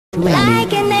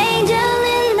Like an angel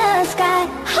in the sky,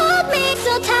 hold me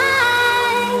so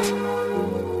tight,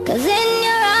 'cause in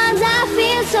your arms I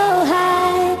feel so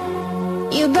high.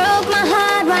 You broke my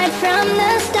heart right from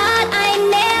the start, I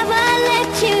never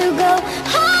let you go.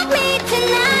 Hold me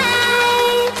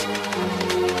tonight,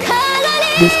 'cause I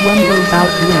need This one goes out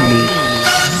to Amy.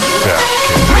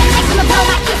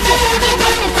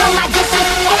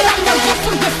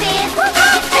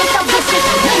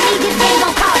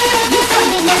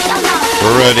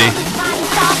 We're ready.